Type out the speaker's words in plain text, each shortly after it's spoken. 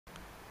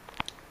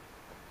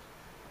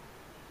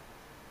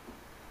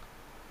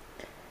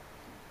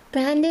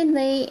Brandon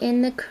Lee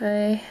in The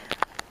Crow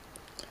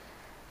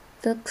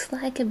looks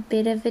like a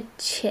bit of a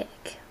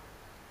chick.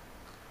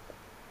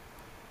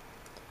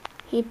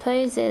 He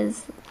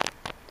poses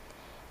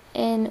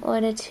in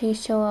order to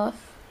show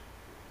off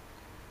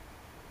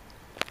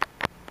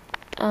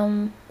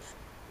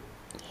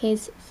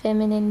his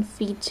feminine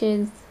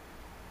features,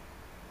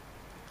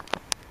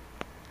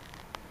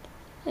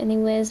 and he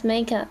wears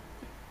makeup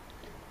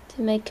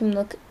to make him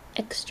look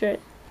extra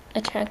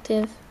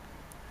attractive.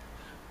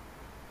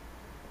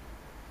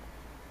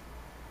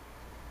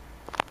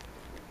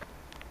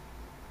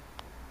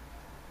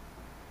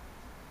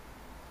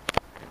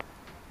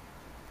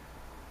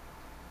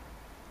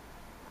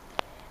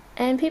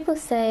 And people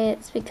say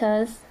it's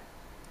because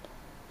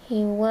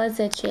he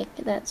was a chick,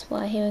 that's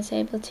why he was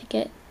able to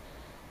get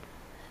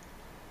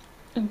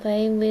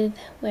away with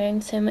wearing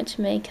so much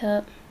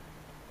makeup.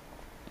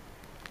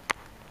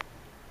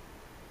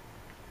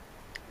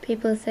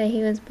 People say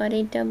he was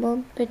body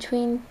doubled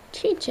between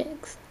two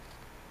chicks.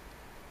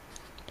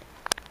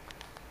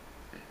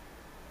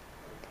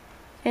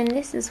 And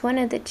this is one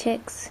of the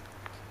chicks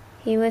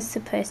he was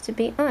supposed to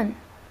be on.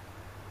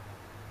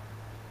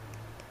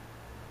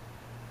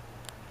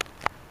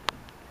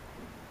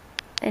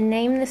 And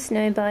Name the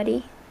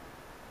Snowbody,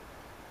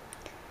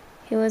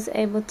 he was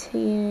able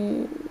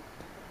to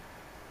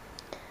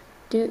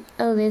do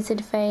a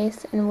lizard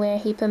face and wear a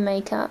heap of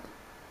makeup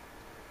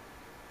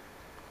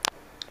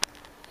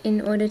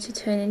in order to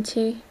turn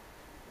into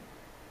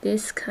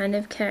this kind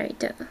of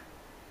character.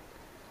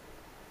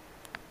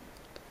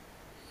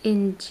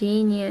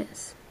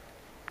 Ingenious.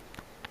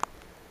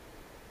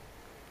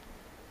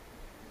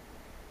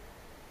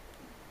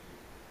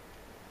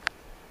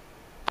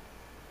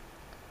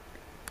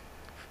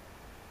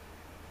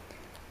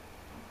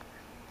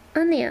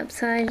 On the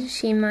upside,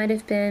 she might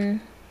have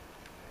been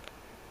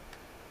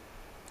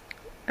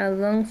a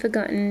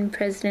long-forgotten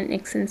President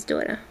Nixon's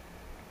daughter,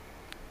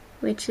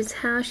 which is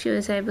how she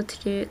was able to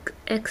do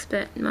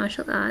expert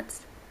martial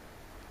arts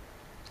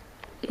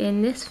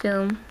in this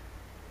film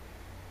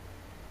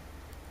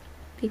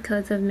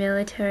because of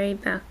military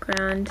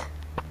background.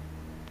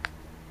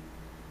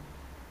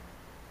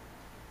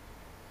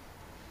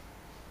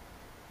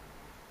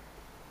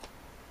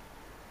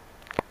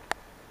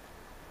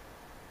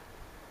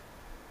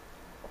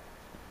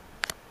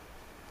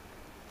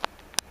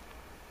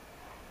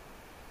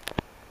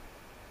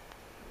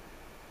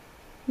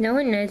 No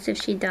one knows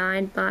if she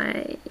died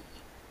by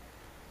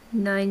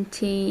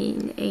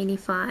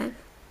 1985,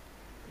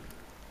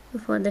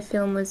 before the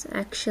film was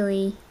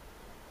actually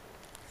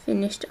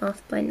finished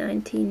off by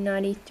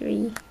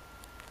 1993.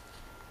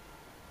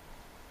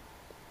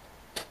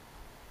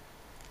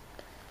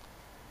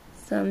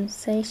 Some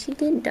say she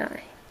did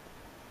die.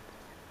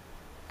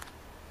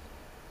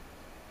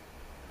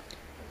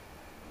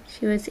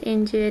 She was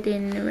injured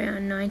in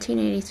around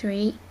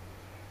 1983,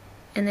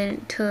 and then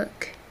it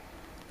took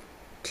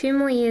 2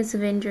 more years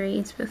of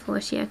injuries before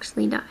she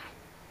actually died.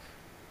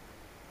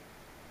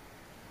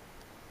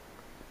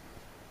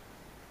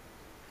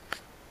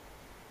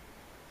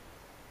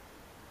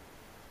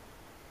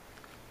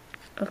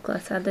 Of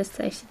course, others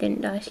say she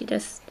didn't die, she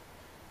just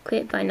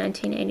quit by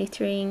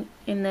 1983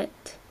 and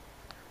let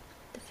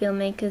the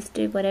filmmakers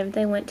do whatever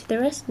they want to the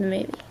rest of the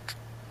movie,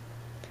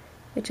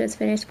 which was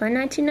finished by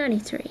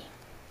 1993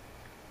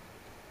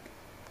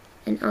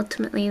 and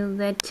ultimately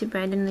led to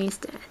Brandon Lee's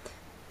death.